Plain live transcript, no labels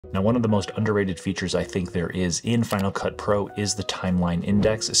Now, one of the most underrated features I think there is in Final Cut Pro is the timeline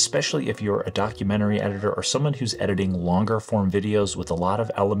index, especially if you're a documentary editor or someone who's editing longer form videos with a lot of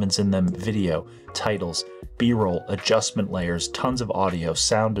elements in them: video, titles, B-roll, adjustment layers, tons of audio,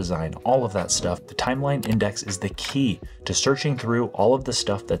 sound design, all of that stuff. The timeline index is the key to searching through all of the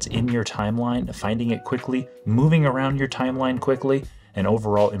stuff that's in your timeline, finding it quickly, moving around your timeline quickly, and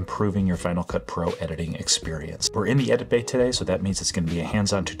overall improving your Final Cut Pro editing experience. We're in the edit bay today, so that means it's going to be a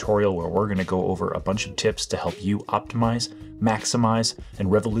hands-on tutorial where we're going to go over a bunch of tips to help you optimize, maximize,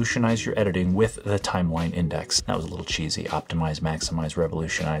 and revolutionize your editing with the timeline index. That was a little cheesy. Optimize, maximize,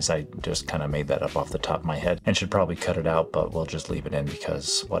 revolutionize. I just kind of made that up off the top of my head and should probably cut it out, but we'll just leave it in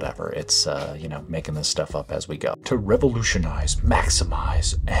because whatever. It's, you know, making this stuff up as we go. To revolutionize,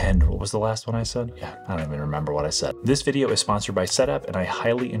 maximize, and what was the last one I said? Yeah, I don't even remember what I said. This video is sponsored by SetApp, and I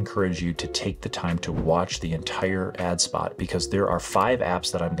highly encourage you to take the time to watch the entire ad spot because there are 5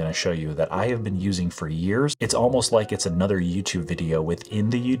 apps that I'm going to show you that I have been using for years. It's almost like it's another YouTube video within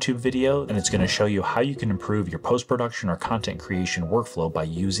the YouTube video, and it's going to show you how you can improve your post-production or content creation workflow by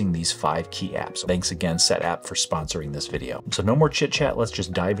using these 5 key apps. Thanks again, SetApp, for sponsoring this video. So no more chit chat, let's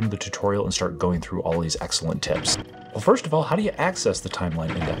just dive into the tutorial and start going through all these excellent tips. Well, first of all, how do you access the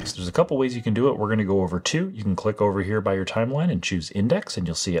timeline index? There's a couple ways you can do it. We're going to go over 2. You can click over here by your timeline and choose index, and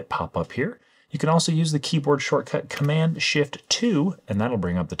you'll see it pop up here. You can also use the keyboard shortcut Command-Shift-2, and that'll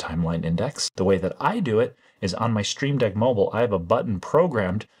bring up the timeline index. The way that I do it is on my Stream Deck mobile, I have a button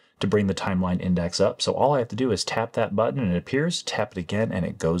programmed to bring the timeline index up. So all I have to do is tap that button and it appears, tap it again and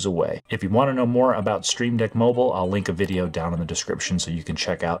it goes away. If you want to know more about Stream Deck Mobile, I'll link a video down in the description so you can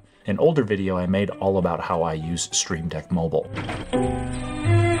check out an older video I made all about how I use Stream Deck Mobile.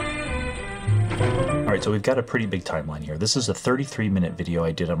 All right, so we've got a pretty big timeline here. This is a 33-minute video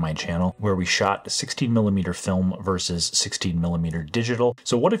I did on my channel where we shot 16mm film versus 16mm digital.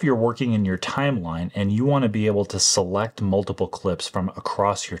 So what if you're working in your timeline and you want to be able to select multiple clips from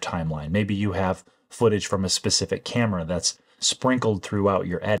across your timeline? Maybe you have footage from a specific camera that's sprinkled throughout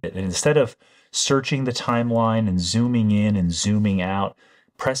your edit, and instead of searching the timeline and zooming in and zooming out,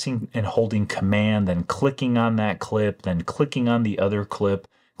 pressing and holding Command, then clicking on that clip, then clicking on the other clip,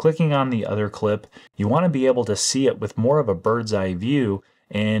 clicking on the other clip, you want to be able to see it with more of a bird's eye view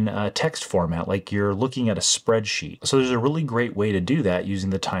in a text format, like you're looking at a spreadsheet. So there's a really great way to do that using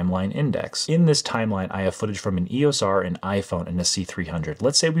the timeline index. In this timeline, I have footage from an EOS R, an iPhone, and a C300.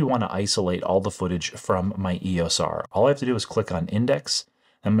 Let's say we want to isolate all the footage from my EOS R. All I have to do is click on index.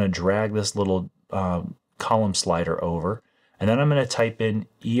 I'm going to drag this little column slider over, and then I'm going to type in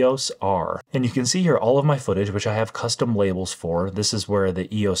EOS R. And you can see here all of my footage, which I have custom labels for. This is where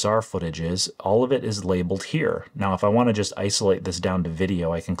the EOS R footage is. All of it is labeled here. Now, if I want to just isolate this down to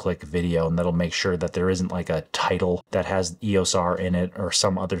video, I can click video, and that'll make sure that there isn't like a title that has EOS R in it or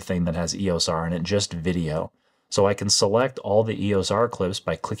some other thing that has EOS R in it, just video. So I can select all the EOS R clips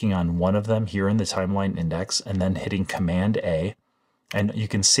by clicking on one of them here in the timeline index and then hitting Command A. And you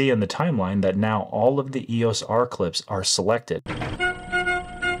can see in the timeline that now all of the EOS R clips are selected.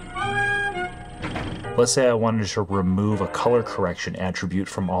 Let's say I wanted to remove a color correction attribute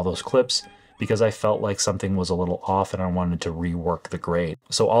from all those clips because I felt like something was a little off and I wanted to rework the grade.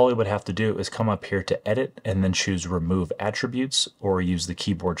 So all I would have to do is come up here to edit and then choose remove attributes, or use the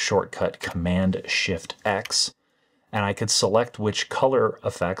keyboard shortcut Command-Shift-X. And I could select which color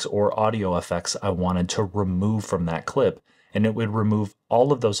effects or audio effects I wanted to remove from that clip, and it would remove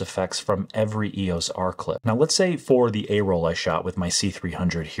all of those effects from every EOS R clip. Now let's say for the A-roll I shot with my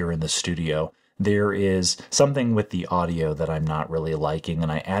C300 here in the studio, there is something with the audio that I'm not really liking,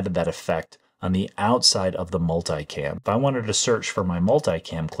 and I added that effect on the outside of the multicam. If I wanted to search for my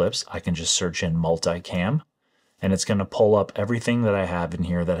multicam clips, I can just search in multicam, and it's going to pull up everything that I have in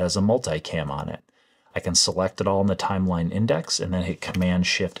here that has a multicam on it. I can select it all in the timeline index and then hit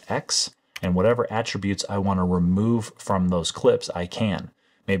Command-Shift-X. And whatever attributes I want to remove from those clips, I can.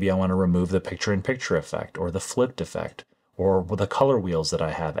 Maybe I want to remove the picture-in-picture effect, or the flipped effect, or the color wheels that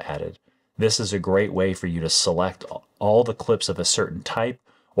I have added. This is a great way for you to select all the clips of a certain type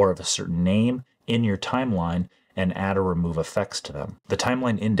or of a certain name in your timeline and add or remove effects to them. The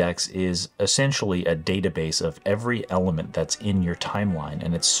timeline index is essentially a database of every element that's in your timeline,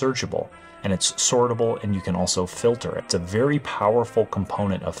 and it's searchable, and it's sortable, and you can also filter it. It's a very powerful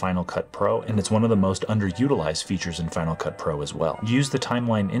component of Final Cut Pro, and it's one of the most underutilized features in Final Cut Pro as well. Use the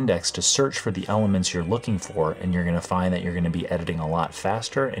timeline index to search for the elements you're looking for, and you're going to find that you're going to be editing a lot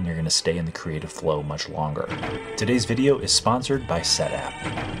faster, and you're going to stay in the creative flow much longer. Today's video is sponsored by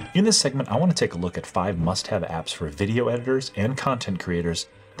SetApp. In this segment, I want to take a look at 5 must-have apps for video editors and content creators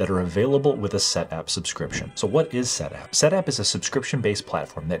that are available with a SetApp subscription. So what is SetApp? SetApp is a subscription-based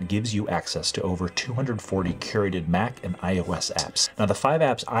platform that gives you access to over 240 curated Mac and iOS apps. Now, the 5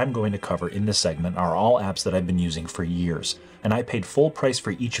 apps I'm going to cover in this segment are all apps that I've been using for years, and I paid full price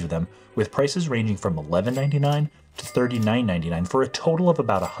for each of them, with prices ranging from $11.99 to $39.99 for a total of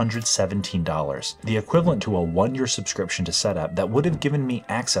about $117, the equivalent to a 1-year subscription to SetApp that would have given me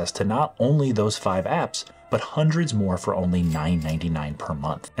access to not only those 5 apps, but hundreds more for only $9.99 per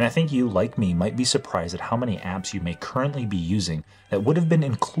month. And I think you, like me, might be surprised at how many apps you may currently be using that would have been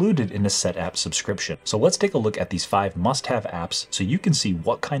included in a SetApp subscription. So let's take a look at these 5 must-have apps so you can see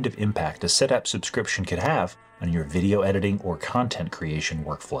what kind of impact a SetApp subscription could have on your video editing or content creation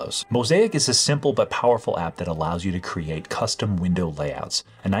workflows. Mosaic is a simple but powerful app that allows you to create custom window layouts,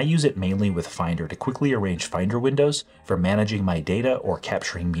 and I use it mainly with Finder to quickly arrange Finder windows for managing my data or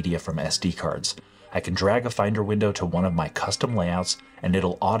capturing media from SD cards. I can drag a Finder window to one of my custom layouts and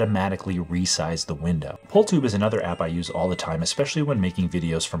it'll automatically resize the window. PullTube is another app I use all the time, especially when making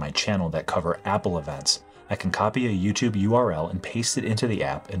videos for my channel that cover Apple events. I can copy a YouTube URL and paste it into the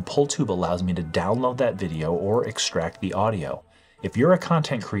app, and PullTube allows me to download that video or extract the audio. If you're a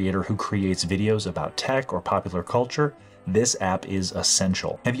content creator who creates videos about tech or popular culture, this app is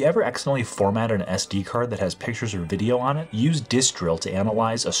essential. Have you ever accidentally formatted an SD card that has pictures or video on it? Use Disk Drill to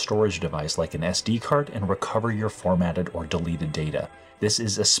analyze a storage device like an SD card and recover your formatted or deleted data. This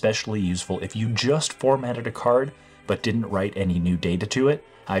is especially useful if you just formatted a card but didn't write any new data to it.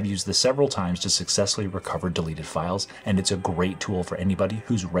 I've used this several times to successfully recover deleted files, and it's a great tool for anybody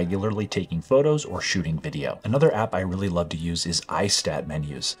who's regularly taking photos or shooting video. Another app I really love to use is iStat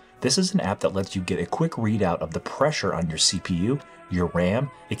Menus. This is an app that lets you get a quick readout of the pressure on your CPU, your RAM.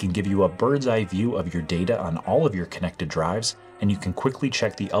 It can give you a bird's eye view of your data on all of your connected drives, and you can quickly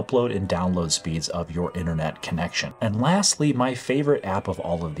check the upload and download speeds of your internet connection. And lastly, my favorite app of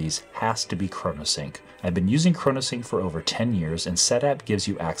all of these has to be ChronoSync. I've been using ChronoSync for over 10 years, and SetApp gives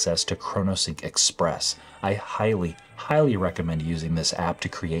you access to ChronoSync Express. I highly recommend using this app to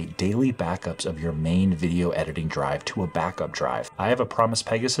create daily backups of your main video editing drive to a backup drive. I have a Promise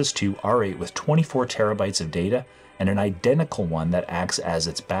Pegasus 2 R8 with 24 terabytes of data and an identical one that acts as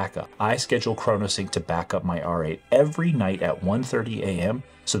its backup. I schedule ChronoSync to back up my R8 every night at 1:30 a.m.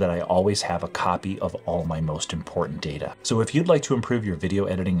 so that I always have a copy of all my most important data. So if you'd like to improve your video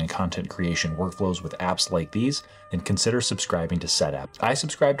editing and content creation workflows with apps like these, then consider subscribing to SetApp. I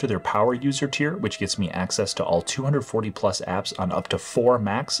subscribe to their Power User tier, which gets me access to all 240 plus apps on up to 4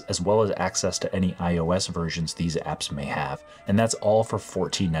 Macs, as well as access to any iOS versions these apps may have. And that's all for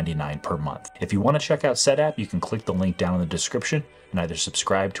 $14.99 per month. If you want to check out SetApp, you can click the link down in the description and either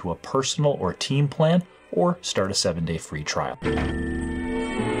subscribe to a personal or team plan or start a 7-day free trial.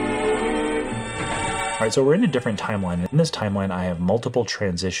 All right, so we're in a different timeline. In this timeline, I have multiple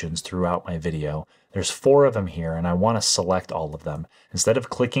transitions throughout my video. There's 4 of them here, and I want to select all of them. Instead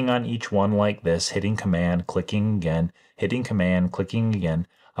of clicking on each one like this, hitting Command, clicking again, hitting Command, clicking again,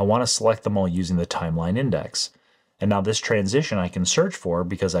 I want to select them all using the timeline index. And now this transition I can search for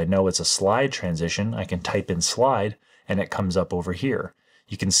because I know it's a slide transition. I can type in slide, and it comes up over here.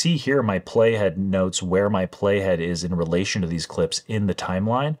 You can see here my playhead notes where my playhead is in relation to these clips in the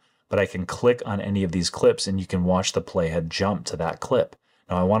timeline, but I can click on any of these clips and you can watch the playhead jump to that clip.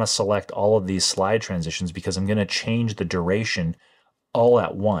 Now I want to select all of these slide transitions because I'm going to change the duration all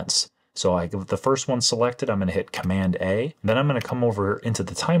at once. So I have the first one selected, I'm going to hit Command A, then I'm going to come over into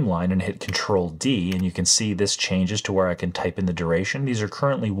the timeline and hit Control D, and you can see this changes to where I can type in the duration. These are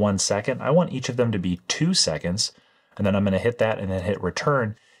currently 1 second. I want each of them to be 2 seconds, and then I'm going to hit that and then hit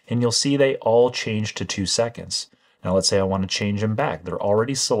Return, and you'll see they all change to 2 seconds. Now let's say I want to change them back. They're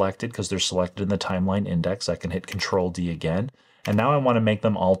already selected because they're selected in the timeline index. I can hit Control D again, and now I want to make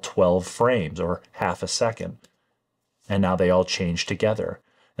them all 12 frames or half a second. And now they all change together.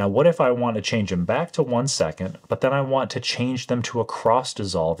 Now what if I want to change them back to 1 second, but then I want to change them to a cross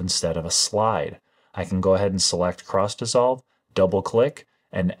dissolve instead of a slide? I can go ahead and select cross dissolve, double click,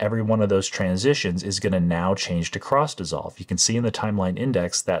 and every one of those transitions is going to now change to cross dissolve. You can see in the timeline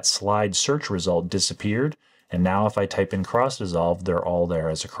index that slide search result disappeared, and now if I type in cross dissolve, they're all there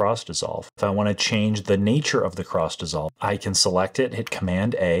as a cross dissolve. If I want to change the nature of the cross dissolve, I can select it, hit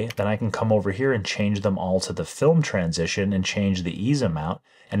Command A, then I can come over here and change them all to the film transition and change the ease amount,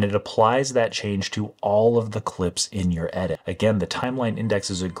 and it applies that change to all of the clips in your edit. Again, the timeline index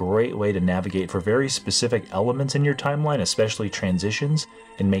is a great way to navigate for very specific elements in your timeline, especially transitions,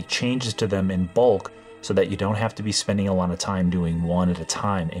 and make changes to them in bulk so that you don't have to be spending a lot of time doing one at a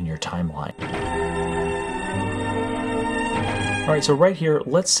time in your timeline. All right, so right here,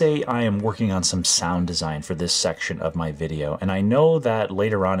 let's say I am working on some sound design for this section of my video, and I know that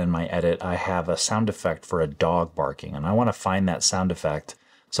later on in my edit, I have a sound effect for a dog barking, and I want to find that sound effect.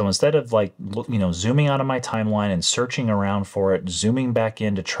 So instead of zooming out of my timeline and searching around for it, zooming back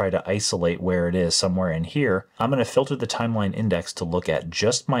in to try to isolate where it is somewhere in here, I'm going to filter the timeline index to look at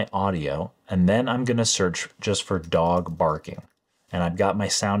just my audio, and then I'm going to search just for dog barking. And I've got my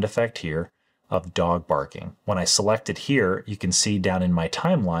sound effect here of dog barking. When I select it here, you can see down in my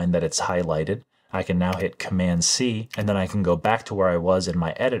timeline that it's highlighted. I can now hit Command C, and then I can go back to where I was in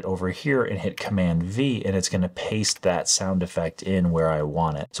my edit over here and hit Command V, and it's going to paste that sound effect in where I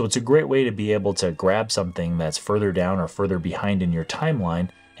want it. So it's a great way to be able to grab something that's further down or further behind in your timeline,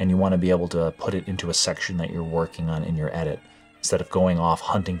 and you want to be able to put it into a section that you're working on in your edit, instead of going off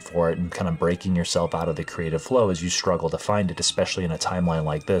hunting for it and kind of breaking yourself out of the creative flow as you struggle to find it, especially in a timeline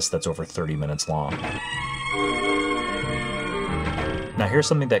like this that's over 30 minutes long. Now here's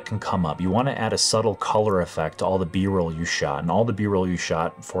something that can come up. You want to add a subtle color effect to all the B-roll you shot. And all the B-roll you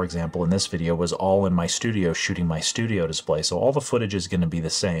shot, for example, in this video was all in my studio shooting my studio display. So all the footage is going to be the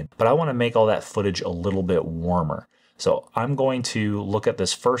same. But I want to make all that footage a little bit warmer. So I'm going to look at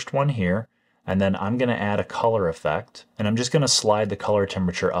this first one here, and then I'm going to add a color effect, and I'm just going to slide the color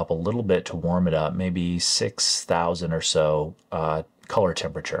temperature up a little bit to warm it up, maybe 6,000 or so color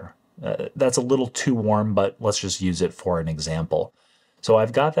temperature. That's a little too warm, but let's just use it for an example. So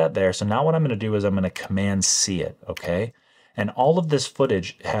I've got that there. So now what I'm going to do is I'm going to Command C it, okay? And all of this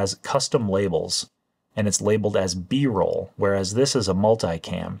footage has custom labels, and it's labeled as B-roll, whereas this is a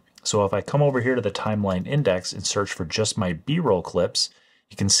multicam. So if I come over here to the timeline index and search for just my B-roll clips,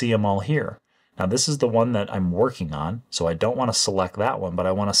 you can see them all here. Now this is the one that I'm working on, so I don't want to select that one, but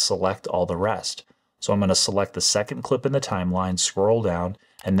I want to select all the rest. So I'm going to select the second clip in the timeline, scroll down,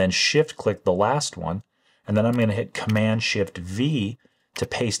 and then shift click the last one, and then I'm going to hit Command Shift V to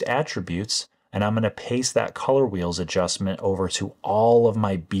paste attributes, and I'm going to paste that color wheels adjustment over to all of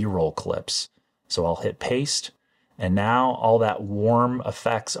my B-roll clips. So I'll hit paste, and now all that warm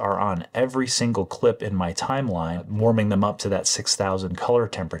effects are on every single clip in my timeline, warming them up to that 6,000 color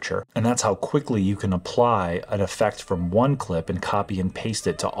temperature. And that's how quickly you can apply an effect from one clip and copy and paste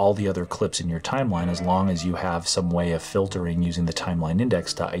it to all the other clips in your timeline, as long as you have some way of filtering using the timeline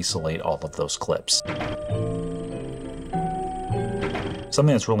index to isolate all of those clips.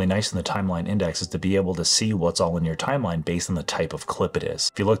 Something that's really nice in the timeline index is to be able to see what's all in your timeline based on the type of clip it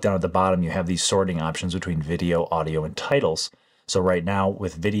is. If you look down at the bottom, you have these sorting options between video, audio, and titles. So right now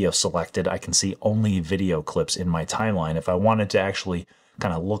with video selected, I can see only video clips in my timeline if I wanted to actually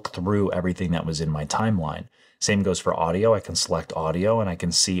kind of look through everything that was in my timeline. Same goes for audio. I can select audio and I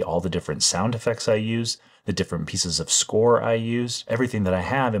can see all the different sound effects I use, the different pieces of score I used, everything that I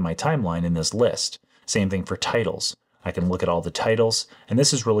have in my timeline in this list. Same thing for titles. I can look at all the titles, and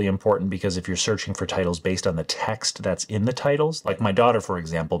this is really important because if you're searching for titles based on the text that's in the titles, like my daughter, for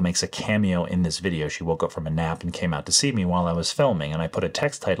example, makes a cameo in this video. She woke up from a nap and came out to see me while I was filming, and I put a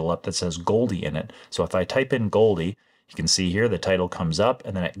text title up that says Goldie in it. So if I type in Goldie, you can see here the title comes up,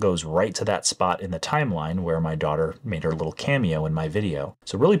 and then it goes right to that spot in the timeline where my daughter made her little cameo in my video.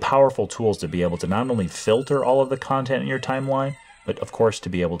 So really powerful tools to be able to not only filter all of the content in your timeline, but of course to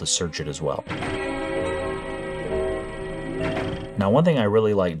be able to search it as well. Now, one thing I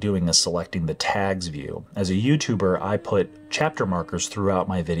really like doing is selecting the tags view. As a YouTuber, I put chapter markers throughout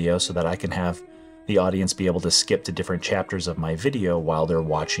my video so that I can have the audience be able to skip to different chapters of my video while they're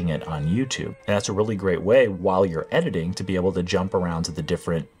watching it on YouTube. And that's a really great way while you're editing to be able to jump around to the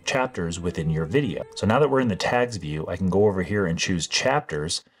different chapters within your video. So now that we're in the tags view, I can go over here and choose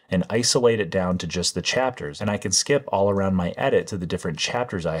chapters and isolate it down to just the chapters. And I can skip all around my edit to the different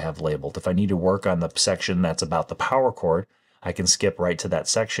chapters I have labeled. If I need to work on the section that's about the power cord, I can skip right to that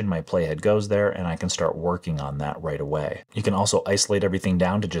section, my playhead goes there, and I can start working on that right away. You can also isolate everything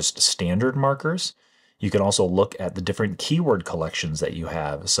down to just standard markers. You can also look at the different keyword collections that you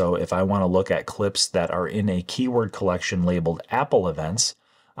have. So if I want to look at clips that are in a keyword collection labeled Apple events,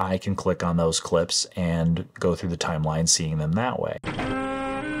 I can click on those clips and go through the timeline seeing them that way.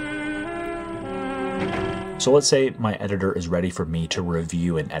 So let's say my editor is ready for me to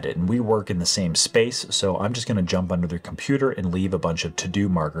review and edit, and we work in the same space, so I'm just going to jump under their computer and leave a bunch of to-do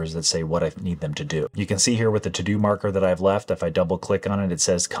markers that say what I need them to do. You can see here with the to-do marker that I've left, if I double click on it, it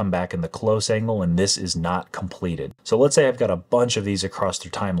says come back in the close angle, and this is not completed. So let's say I've got a bunch of these across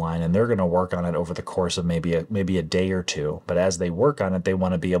their timeline, and they're going to work on it over the course of maybe a day or two, but as they work on it, they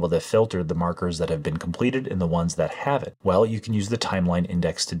want to be able to filter the markers that have been completed and the ones that haven't. Well, you can use the timeline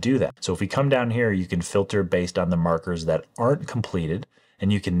index to do that. So if we come down here, you can filter based on the markers that aren't completed,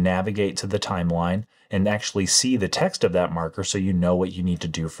 and you can navigate to the timeline and actually see the text of that marker so you know what you need to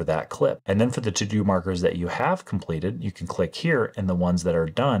do for that clip. And then for the to-do markers that you have completed, you can click here, and the ones that are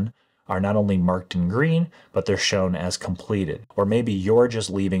done are not only marked in green, but they're shown as completed. Or maybe you're just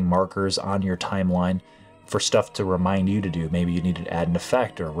leaving markers on your timeline for stuff to remind you to do. Maybe you need to add an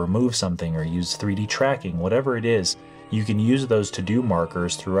effect or remove something or use 3D tracking, whatever it is. You can use those to-do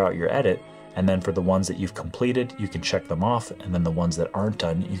markers throughout your edit, and then for the ones that you've completed, you can check them off, and then the ones that aren't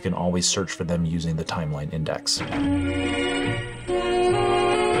done, you can always search for them using the timeline index.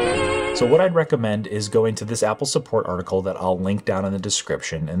 So what I'd recommend is going to this Apple support article that I'll link down in the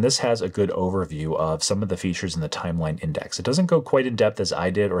description, and this has a good overview of some of the features in the timeline index. It doesn't go quite in depth as I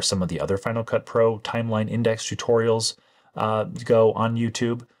did or some of the other Final Cut Pro timeline index tutorials go on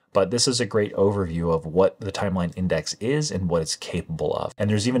YouTube, but this is a great overview of what the timeline index is and what it's capable of. And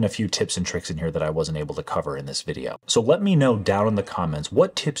there's even a few tips and tricks in here that I wasn't able to cover in this video. So let me know down in the comments,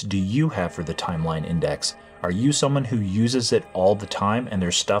 what tips do you have for the timeline index? Are you someone who uses it all the time and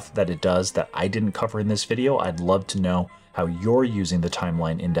there's stuff that it does that I didn't cover in this video? I'd love to know how you're using the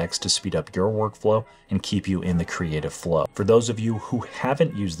timeline index to speed up your workflow and keep you in the creative flow. For those of you who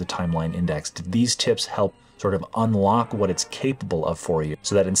haven't used the timeline index, did these tips help sort of unlock what it's capable of for you,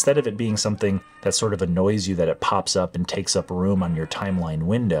 so that instead of it being something that sort of annoys you that it pops up and takes up room on your timeline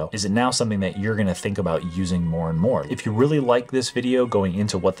window, is it now something that you're going to think about using more and more? If you really like this video going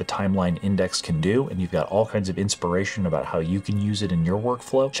into what the timeline index can do, and you've got all kinds of inspiration about how you can use it in your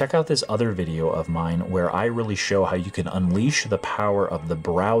workflow, check out this other video of mine where I really show how you can unleash the power of the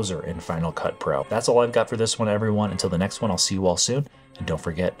browser in Final Cut Pro. That's all I've got for this one, everyone. Until the next one, I'll see you all soon, and don't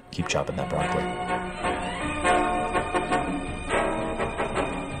forget, keep chopping that broccoli.